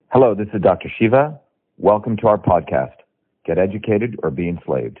Hello, this is Dr. Shiva. Welcome to our podcast, Get Educated or Be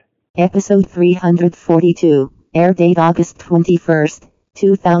Enslaved. Episode 342, air date August 21st,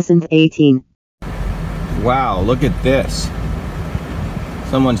 2018. Wow, look at this.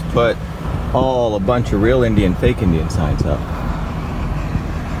 Someone's put a bunch of real Indian, fake Indian signs up.